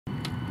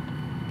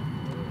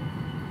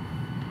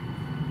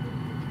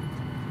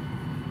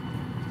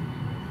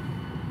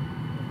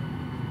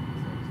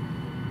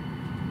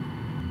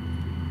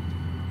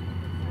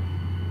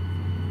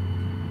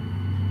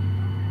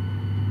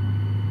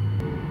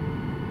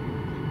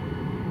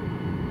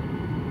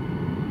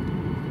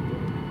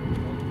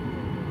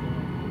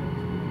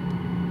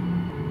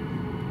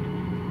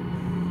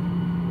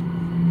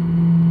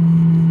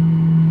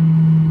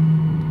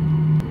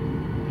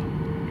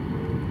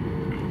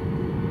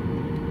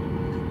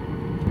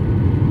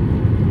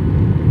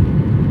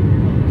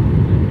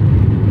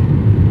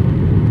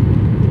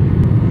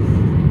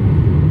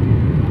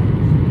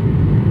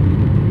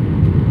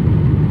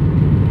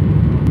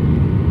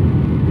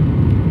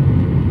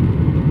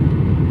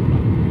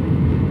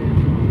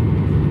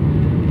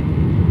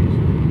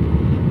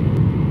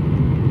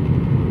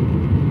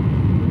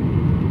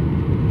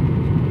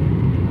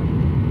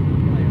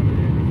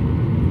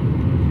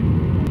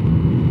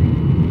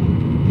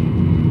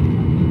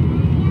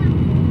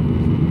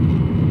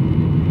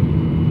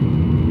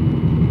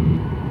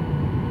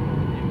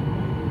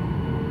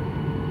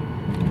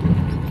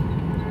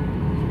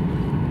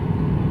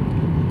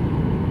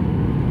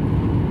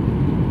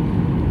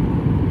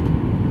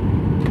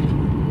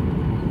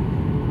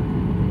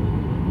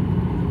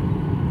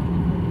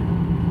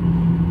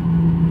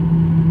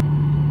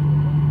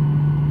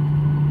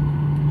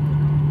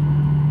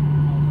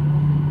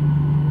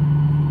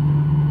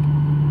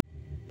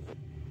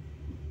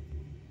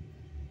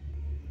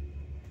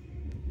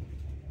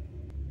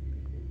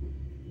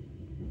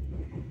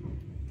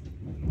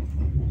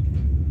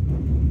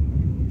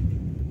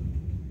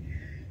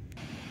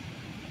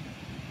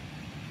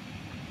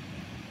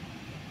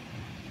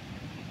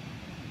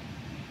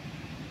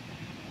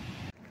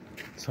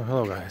So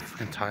hello guys,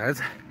 I'm tired.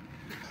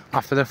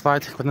 After the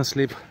flight, couldn't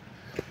sleep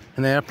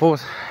in the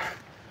airport.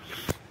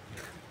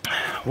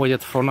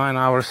 Waited for 9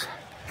 hours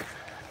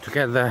to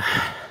get the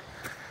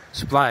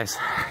supplies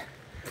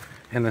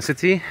in the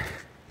city.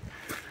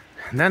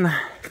 And then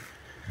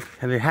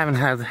they haven't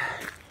had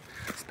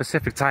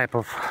specific type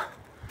of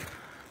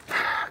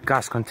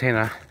gas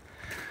container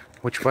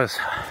which was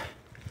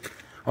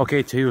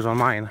okay to use on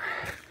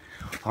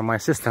my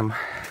system.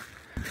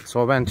 So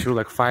I went through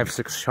like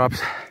 5-6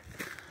 shops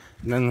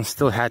and then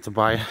still had to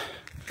buy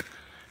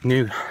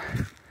new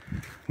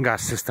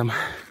gas system.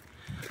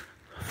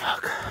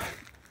 Fuck.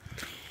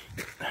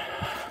 I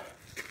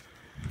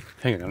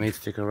think I need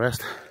to take a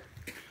rest.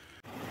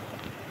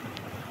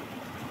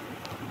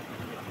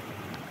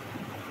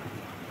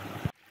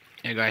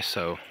 Hey guys,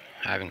 so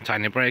having a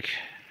tiny break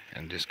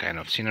and this kind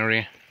of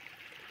scenery.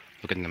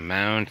 Look at the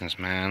mountains,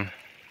 man.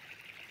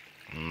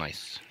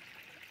 Nice.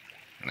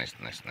 Nice.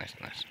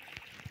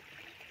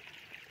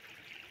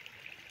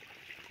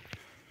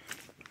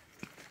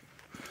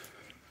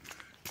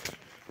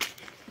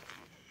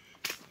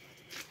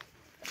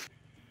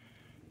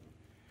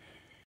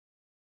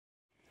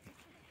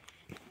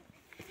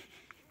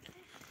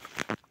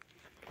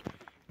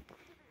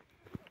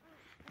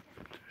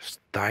 There's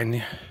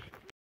tiny,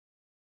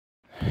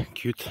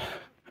 cute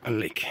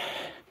lake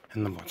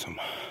in the bottom.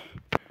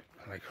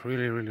 Like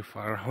really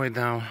far way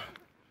down.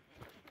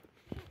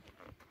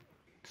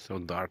 So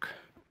dark,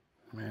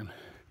 man.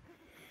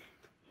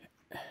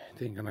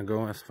 It ain't gonna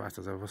go as fast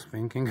as I was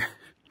thinking.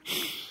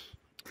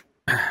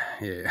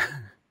 Yeah.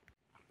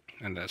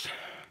 And that's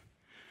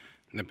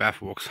the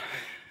path walks.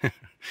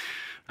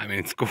 I mean,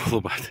 it's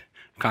cool, but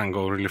can't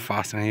go really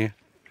fast in here.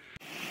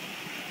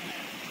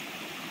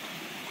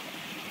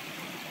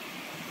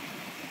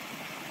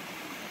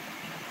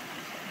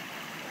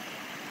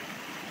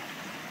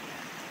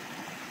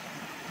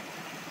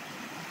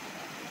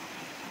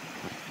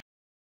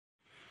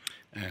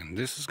 And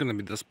this is gonna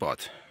be the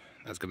spot.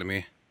 That's gonna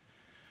be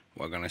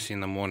what we're gonna see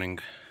in the morning.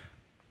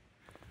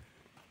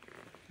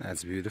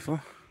 That's beautiful.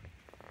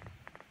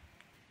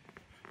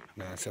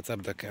 I'm gonna set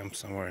up the camp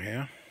somewhere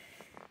here.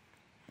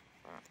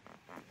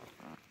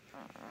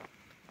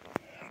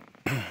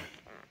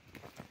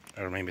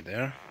 Or maybe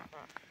there.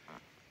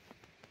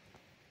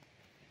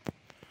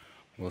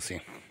 We'll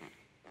see.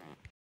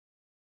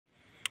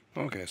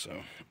 Okay,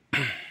 so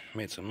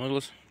made some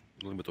noodles,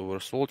 a little bit over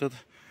salted.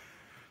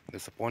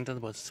 Disappointed,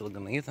 but still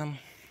gonna eat them.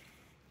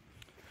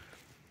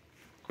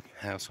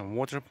 Have some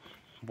water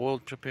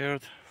boiled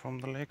prepared from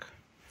the lake.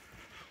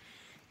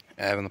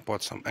 I haven't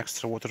put some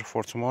extra water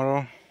for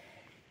tomorrow.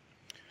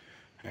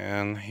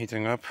 And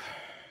heating up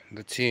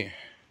the tea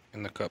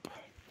in the cup.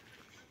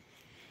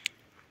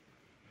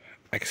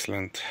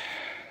 Excellent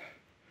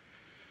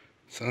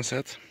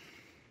sunset.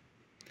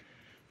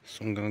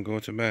 So I'm gonna go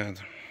to bed.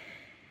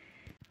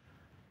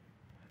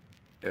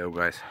 Yo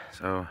guys,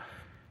 so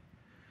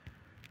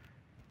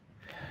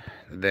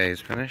the day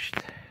is finished.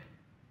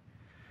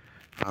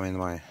 I'm in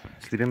my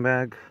sleeping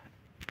bag,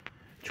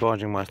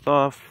 charging my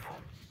stuff,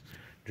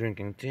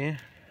 drinking tea.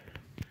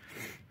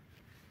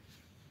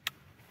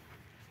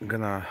 I'm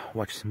gonna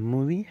watch some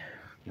movie,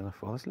 gonna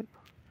fall asleep.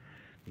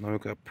 Gonna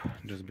wake up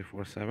just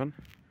before 7,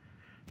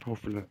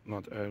 hopefully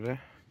not early.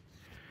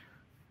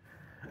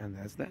 And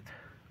that's that.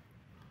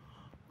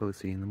 We'll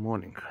see you in the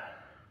morning.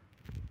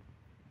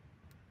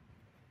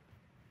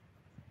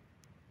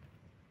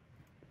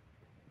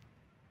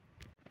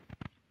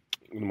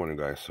 Good morning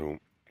guys, so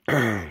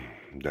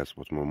that's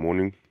what's my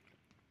morning.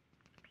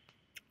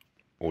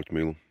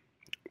 Oatmeal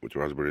with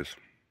raspberries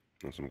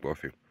and some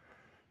coffee.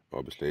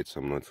 Obviously ate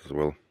some nuts as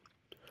well.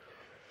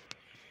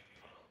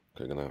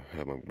 Okay, gonna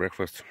have my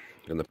breakfast,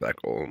 gonna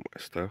pack all my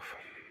stuff,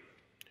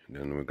 and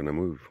then we're gonna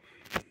move.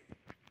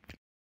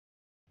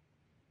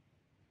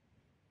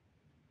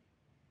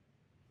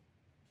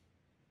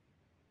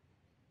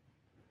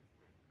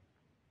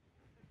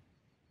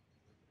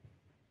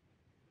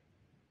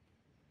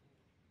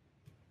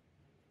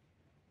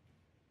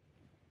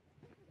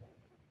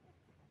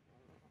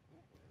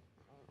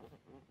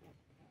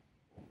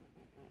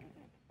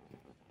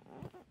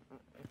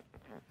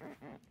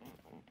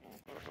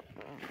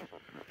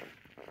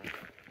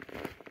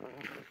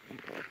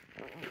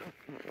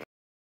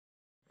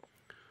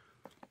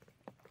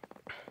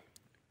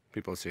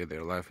 People say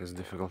their life is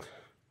difficult.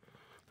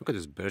 Look at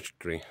this birch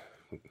tree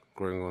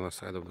growing on the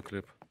side of the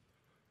cliff.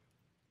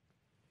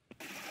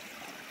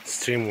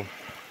 Stream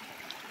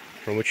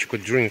from which you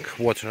could drink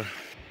water.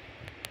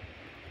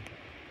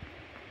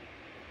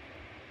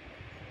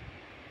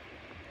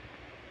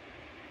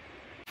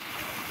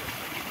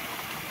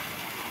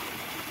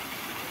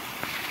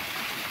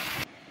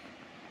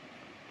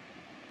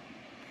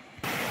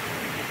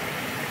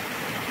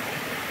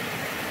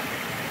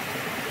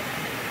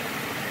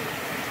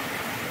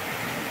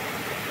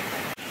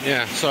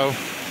 Yeah, so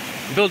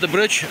build a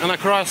bridge and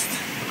across.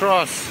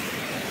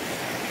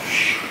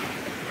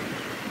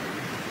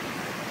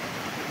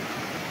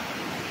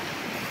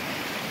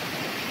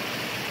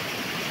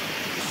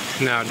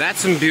 Now that's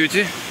some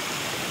beauty.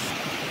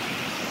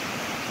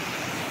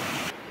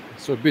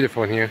 So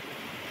beautiful in here.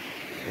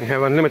 We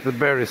have unlimited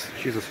berries.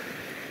 Jesus.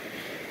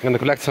 I'm gonna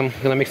collect some,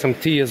 gonna make some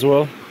tea as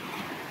well.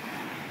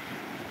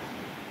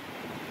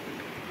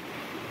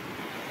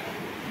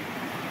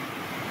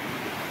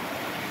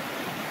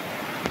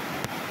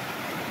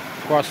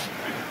 Of course,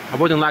 I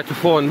wouldn't like to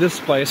fall in this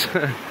place.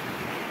 But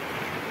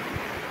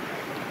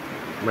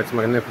it's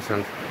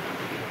magnificent.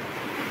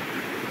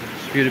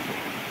 It's beautiful.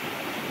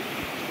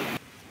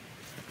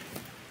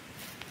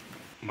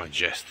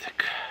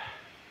 Majestic.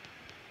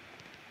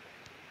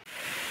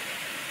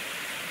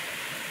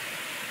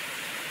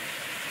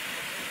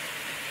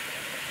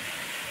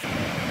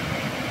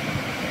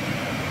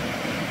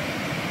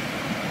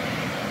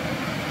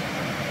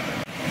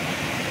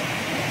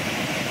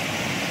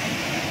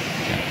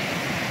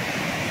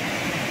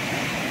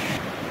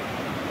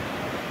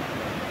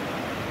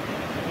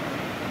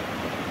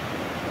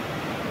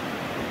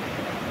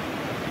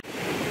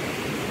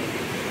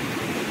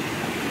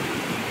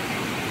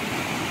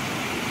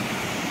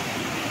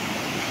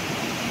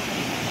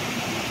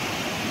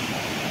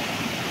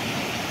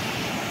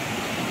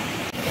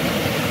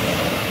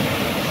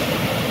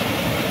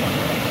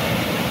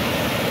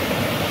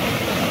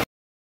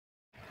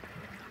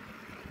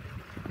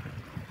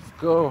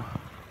 Go.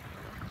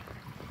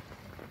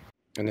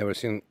 I've never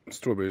seen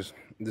strawberries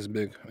this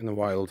big in the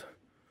wild.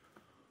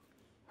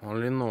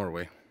 Only in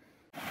Norway.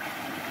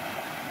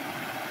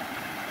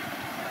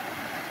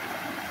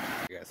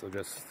 Yeah, so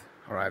just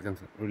arrived in a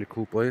really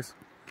cool place.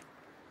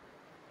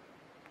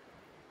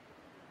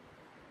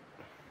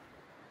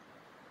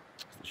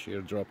 Just the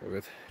sheer drop of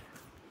it.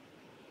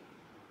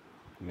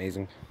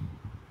 Amazing.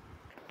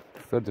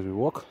 The further we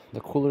walk,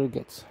 the cooler it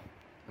gets.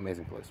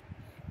 Amazing place.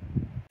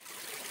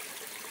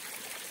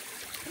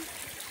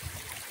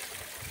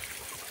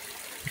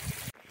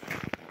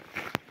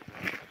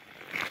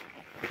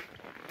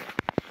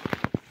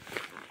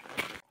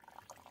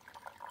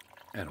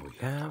 And we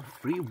have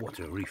free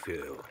water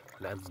refill.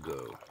 Let's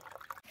go.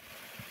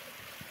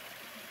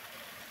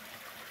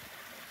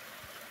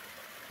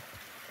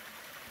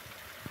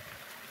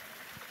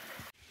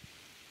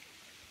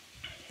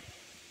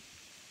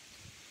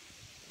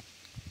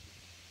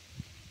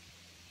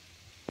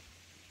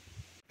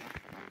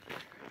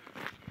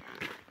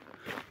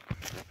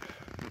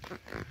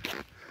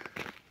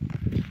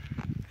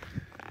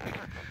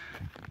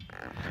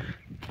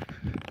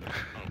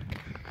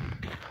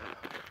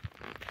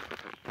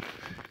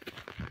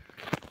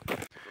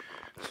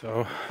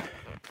 So,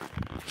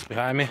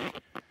 behind me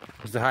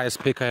is the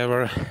highest peak I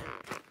ever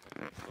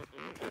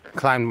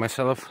climbed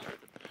myself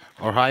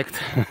or hiked.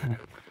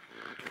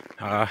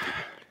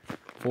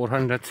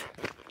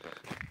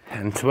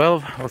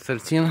 412 or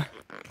 13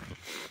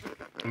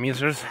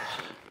 meters.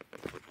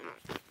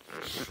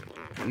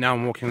 Now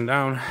I'm walking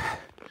down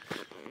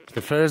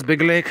the first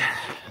big lake,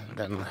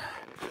 then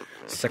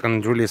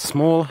second really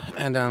small,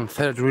 and then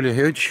third really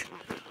huge.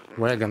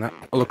 We're gonna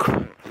look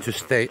to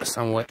stay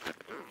somewhere.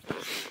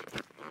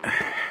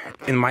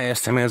 In my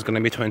estimate, it's gonna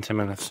be 20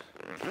 minutes.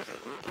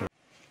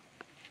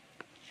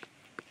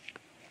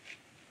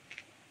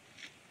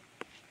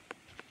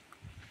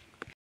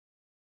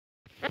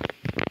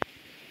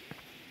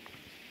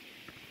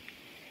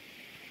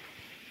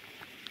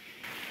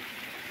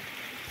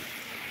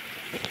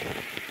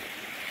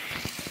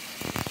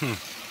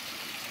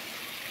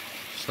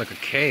 It's like a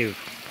cave.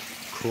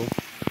 Cool.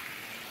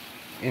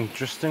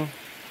 Interesting.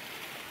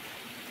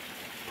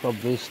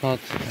 Probably it's not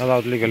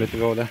allowed legally to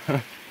go there.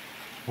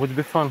 Would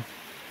be fun.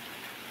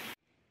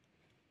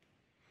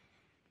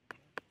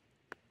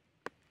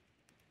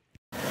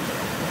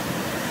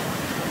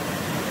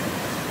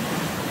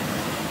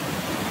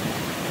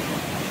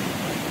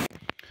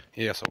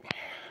 Yeah, so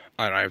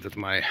I arrived at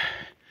my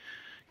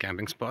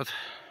camping spot.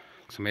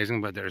 It's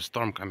amazing, but there's a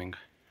storm coming.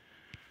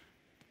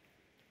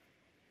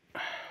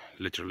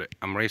 Literally,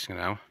 I'm racing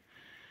now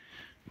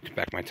to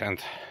pack my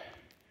tent,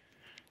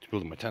 to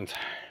build my tent,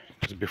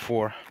 because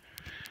before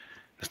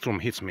the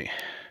storm hits me,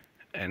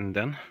 and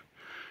then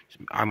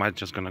I might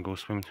just gonna go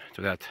swim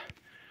to that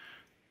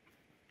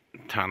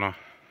Nano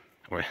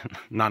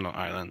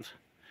Island.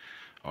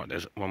 Oh,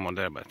 there's one more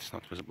there, but it's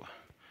not visible.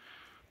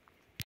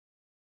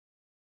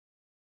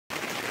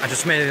 I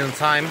just made it in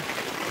time,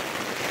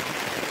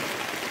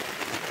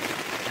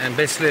 and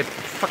basically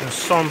fucking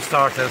storm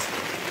started.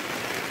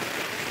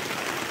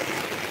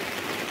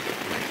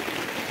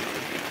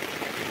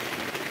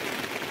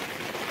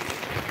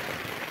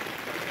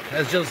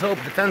 Let's just hope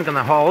the tent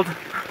gonna hold.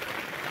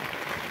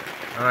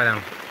 Alright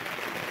then.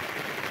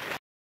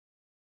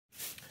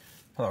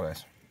 Hello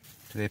guys.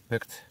 Today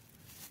picked.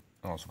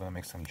 I'm also gonna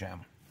make some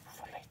jam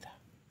for later.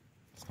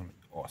 It's gonna be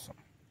awesome.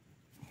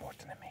 More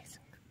than amazing.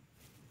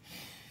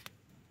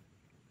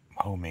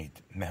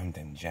 Homemade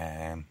mountain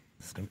jam.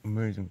 It's gonna be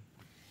amazing.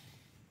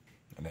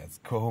 Let's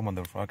go,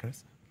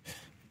 motherfuckers.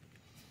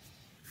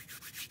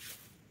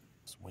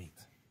 Sweet.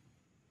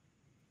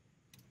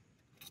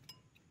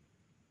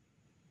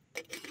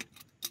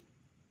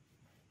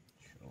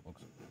 Sure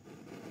looks.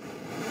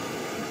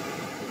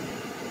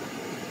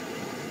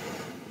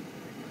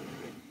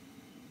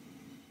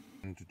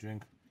 And to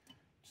drink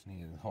Just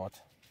need it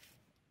hot.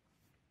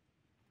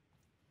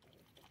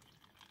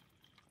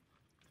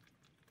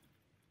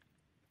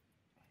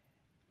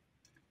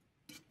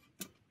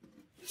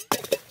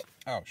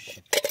 Oh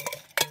shit.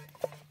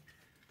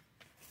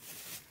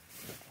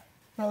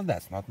 Well,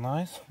 that's not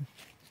nice.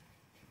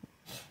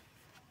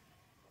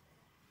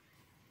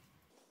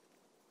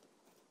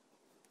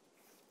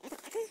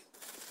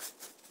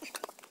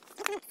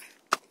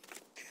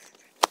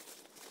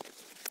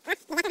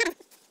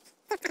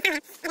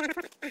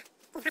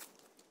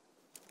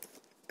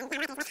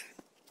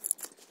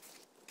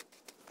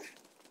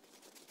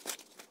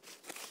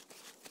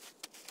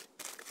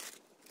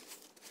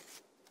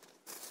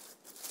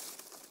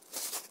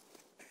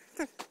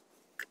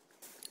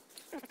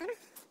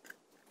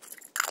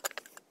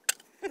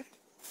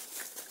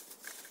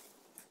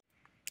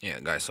 Yeah,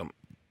 guys, so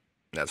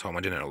that's how my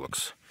dinner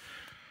looks.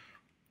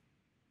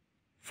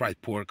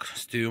 Fried pork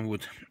stew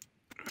with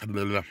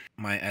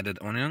my added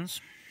onions,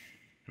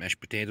 mashed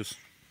potatoes,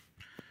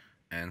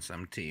 and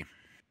some tea.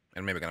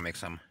 And maybe gonna make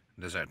some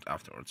dessert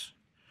afterwards.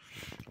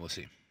 We'll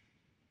see.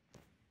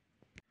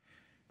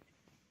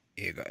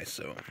 Yeah, guys,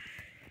 so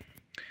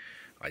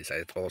I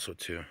decided also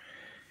to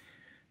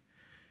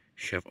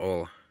shove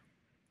all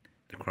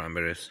the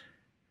cranberries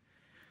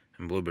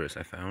and blueberries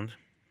I found,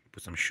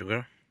 put some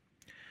sugar,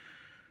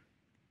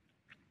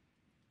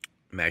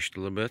 mash it a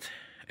little bit,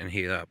 and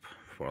heat it up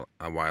for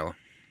a while.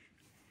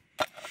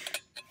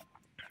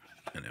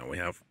 And now we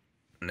have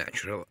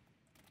natural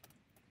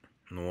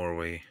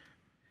Norway's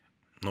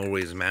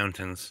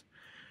mountains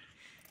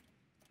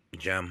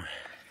jam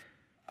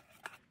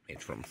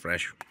made from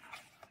fresh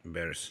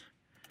berries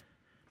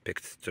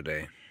picked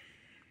today.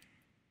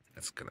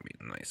 That's gonna be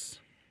nice.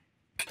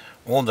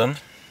 All done.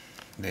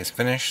 Day's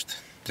finished.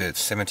 Did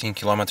 17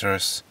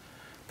 kilometers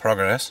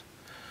progress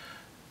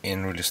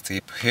in really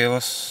steep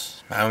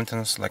hills,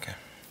 mountains.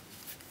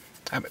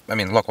 I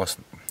mean, locals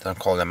don't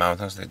call them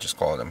mountains; they just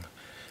call them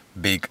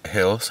big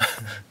hills.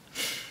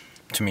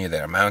 To me,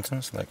 they're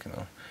mountains,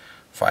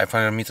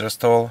 500 meters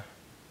tall.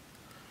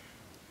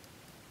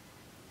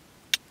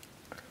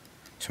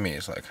 To me,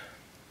 it's like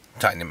a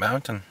tiny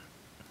mountain,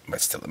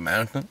 but still a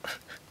mountain.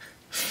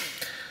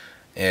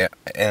 Yeah,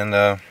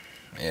 and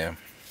yeah,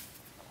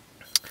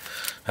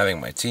 having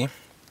my tea.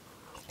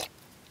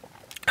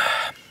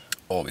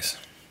 Always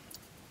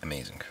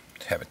amazing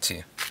to have a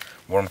tea,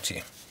 warm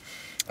tea,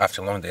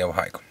 after a long day of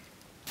hike.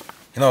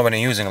 You know, when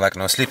you're using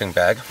sleeping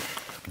bag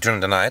during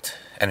the night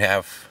and you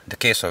have the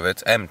case of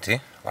it empty,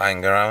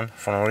 lying around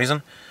for no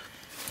reason,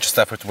 just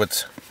stuff it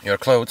with your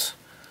clothes,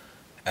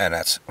 and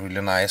that's a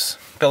really nice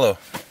pillow.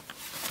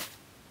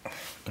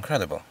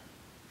 Incredible.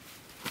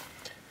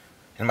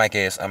 In my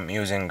case, I'm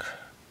using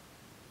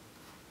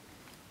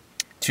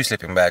 2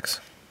 sleeping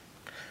bags,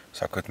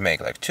 so I could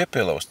make 2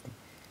 pillows.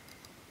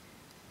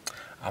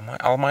 I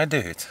might do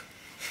it.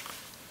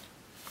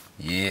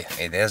 Yeah,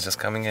 it is just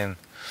coming in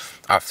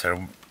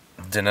after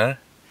dinner.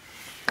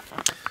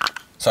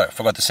 Sorry,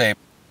 forgot to say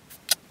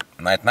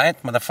night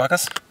night,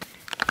 motherfuckers.